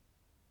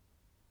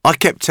I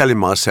kept telling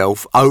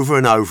myself over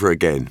and over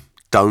again,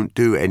 don't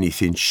do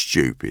anything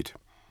stupid.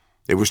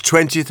 It was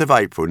 20th of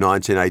April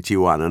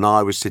 1981 and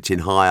I was sitting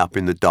high up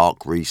in the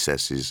dark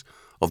recesses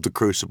of the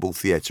Crucible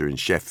Theatre in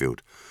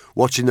Sheffield,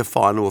 watching the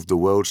final of the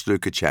World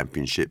Snooker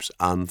Championships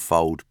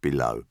unfold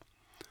below.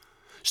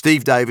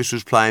 Steve Davis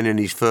was playing in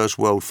his first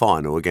world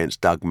final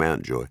against Doug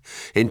Mountjoy.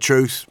 In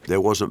truth,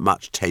 there wasn't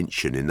much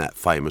tension in that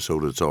famous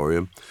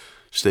auditorium.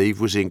 Steve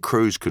was in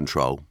cruise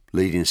control,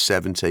 leading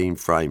 17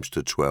 frames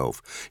to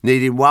 12,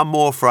 needing one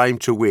more frame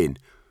to win.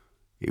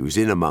 He was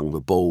in among the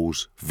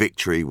balls.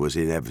 Victory was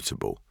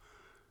inevitable.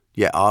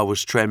 Yet I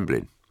was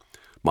trembling.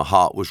 My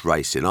heart was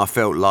racing. I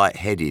felt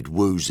light-headed,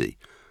 woozy.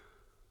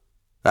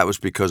 That was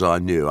because I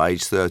knew,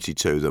 aged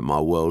 32, that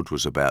my world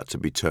was about to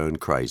be turned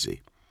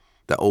crazy,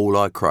 that all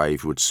I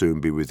craved would soon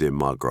be within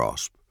my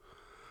grasp.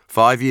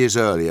 5 years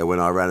earlier, when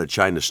I ran a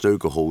chain of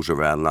snooker halls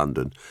around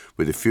London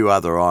with a few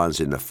other irons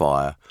in the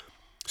fire,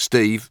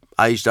 Steve,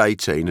 aged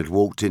 18, had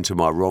walked into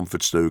my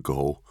Romford snooker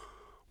hall,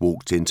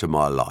 walked into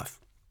my life.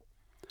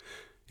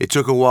 It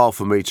took a while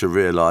for me to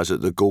realise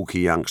that the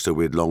gawky youngster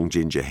with long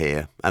ginger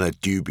hair and a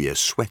dubious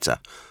sweater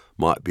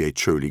might be a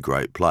truly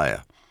great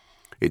player.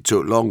 It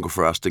took longer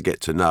for us to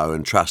get to know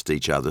and trust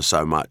each other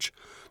so much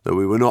that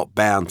we were not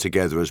bound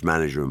together as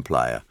manager and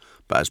player,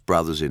 but as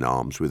brothers in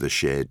arms with a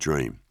shared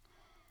dream.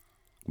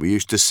 We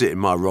used to sit in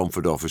my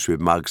Romford office with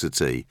mugs of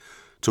tea,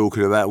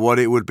 talking about what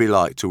it would be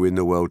like to win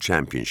the World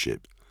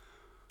Championship.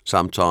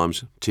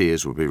 Sometimes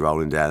tears would be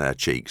rolling down our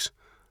cheeks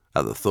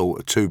at the thought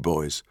of two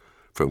boys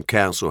from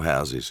council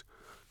houses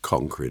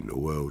conquering the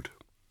world.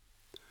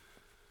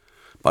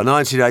 By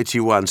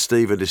 1981,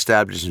 Steve had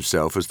established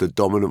himself as the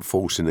dominant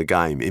force in the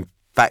game. In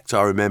fact,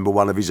 I remember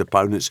one of his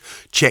opponents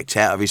checked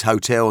out of his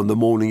hotel on the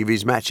morning of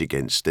his match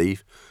against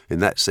Steve in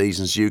that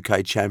season's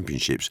UK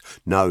Championships,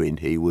 knowing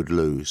he would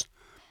lose.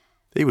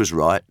 He was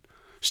right.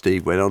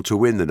 Steve went on to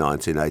win the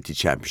 1980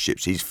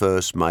 Championships, his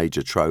first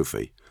major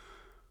trophy.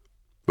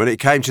 When it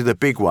came to the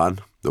big one,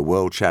 the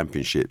World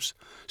Championships,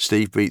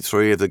 Steve beat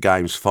three of the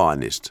game's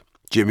finest,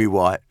 Jimmy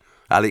White,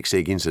 Alex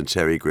Higgins and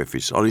Terry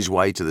Griffiths, on his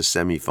way to the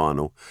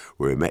semi-final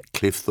where he met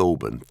Cliff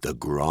Thorburn, the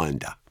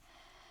grinder.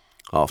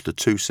 After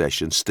two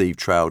sessions, Steve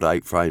trailed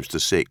 8 frames to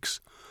 6.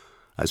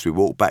 As we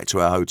walked back to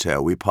our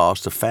hotel, we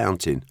passed a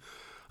fountain,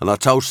 and I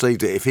told Steve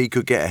that if he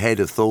could get ahead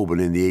of Thorburn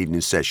in the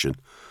evening session,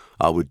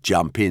 I would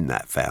jump in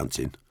that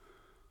fountain.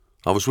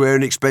 I was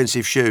wearing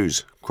expensive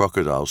shoes,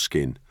 crocodile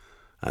skin,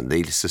 and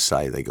needless to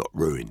say, they got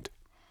ruined.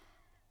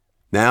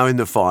 Now in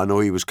the final,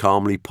 he was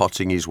calmly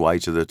potting his way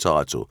to the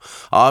title.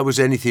 I was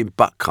anything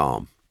but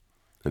calm,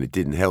 and it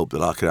didn't help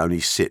that I could only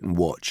sit and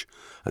watch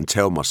and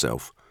tell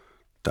myself,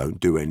 don't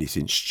do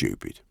anything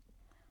stupid.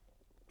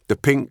 The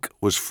pink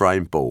was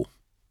frame ball,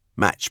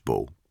 match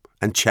ball,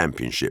 and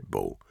championship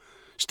ball.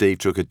 Steve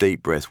took a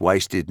deep breath,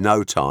 wasted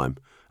no time,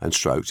 and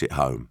stroked it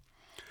home.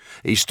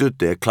 He stood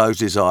there, closed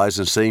his eyes,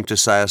 and seemed to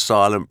say a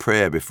silent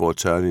prayer before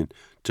turning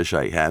to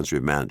shake hands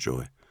with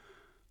Mountjoy.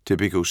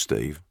 Typical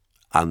Steve.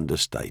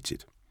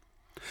 Understated.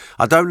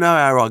 I don't know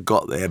how I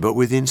got there, but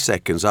within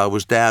seconds I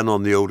was down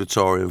on the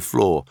auditorium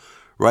floor,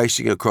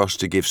 racing across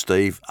to give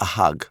Steve a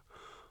hug,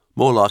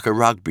 more like a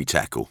rugby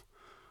tackle.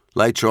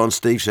 Later on,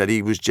 Steve said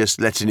he was just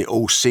letting it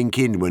all sink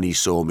in when he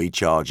saw me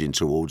charging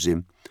towards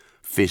him,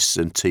 fists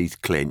and teeth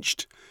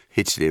clenched,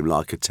 hitting him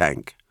like a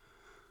tank.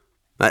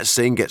 That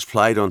scene gets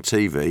played on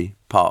TV,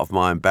 part of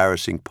my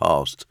embarrassing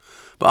past,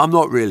 but I'm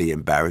not really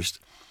embarrassed.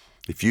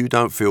 If you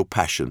don't feel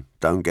passion,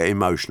 don't get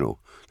emotional,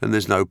 then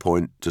there's no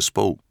point to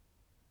sport.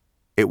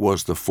 It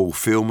was the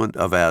fulfilment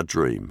of our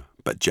dream,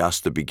 but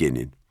just the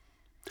beginning.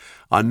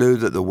 I knew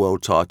that the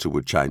world title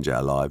would change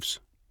our lives,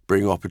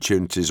 bring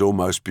opportunities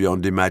almost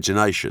beyond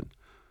imagination,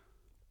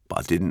 but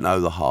I didn't know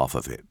the half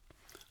of it.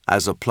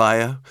 As a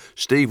player,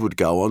 Steve would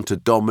go on to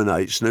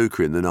dominate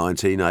snooker in the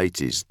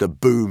 1980s, the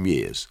boom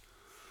years.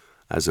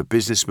 As a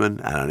businessman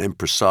and an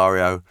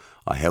impresario,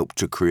 I helped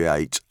to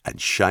create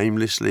and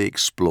shamelessly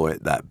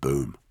exploit that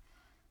boom.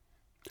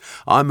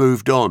 I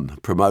moved on,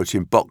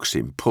 promoting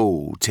boxing,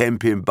 pool,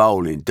 10-pin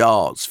bowling,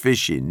 darts,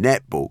 fishing,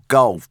 netball,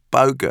 golf,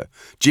 poker,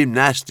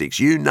 gymnastics,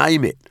 you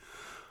name it.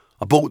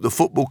 I bought the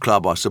football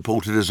club I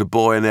supported as a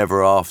boy and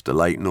ever after,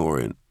 Leyton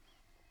Orient.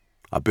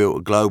 I built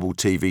a global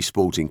TV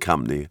sporting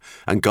company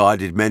and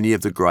guided many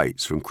of the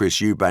greats, from Chris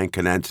Eubank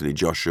and Anthony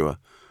Joshua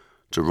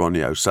to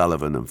Ronnie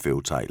O'Sullivan and Phil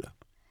Taylor.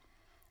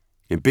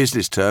 In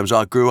business terms,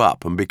 I grew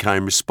up and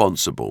became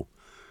responsible.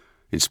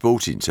 In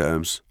sporting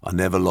terms, I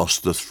never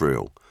lost the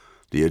thrill,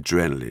 the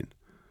adrenaline,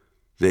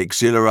 the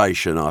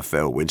exhilaration I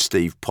felt when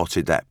Steve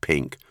potted that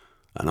pink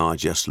and I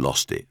just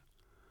lost it.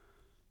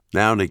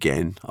 Now and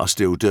again, I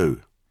still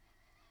do.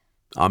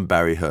 I'm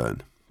Barry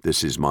Hearn.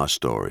 This is my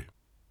story.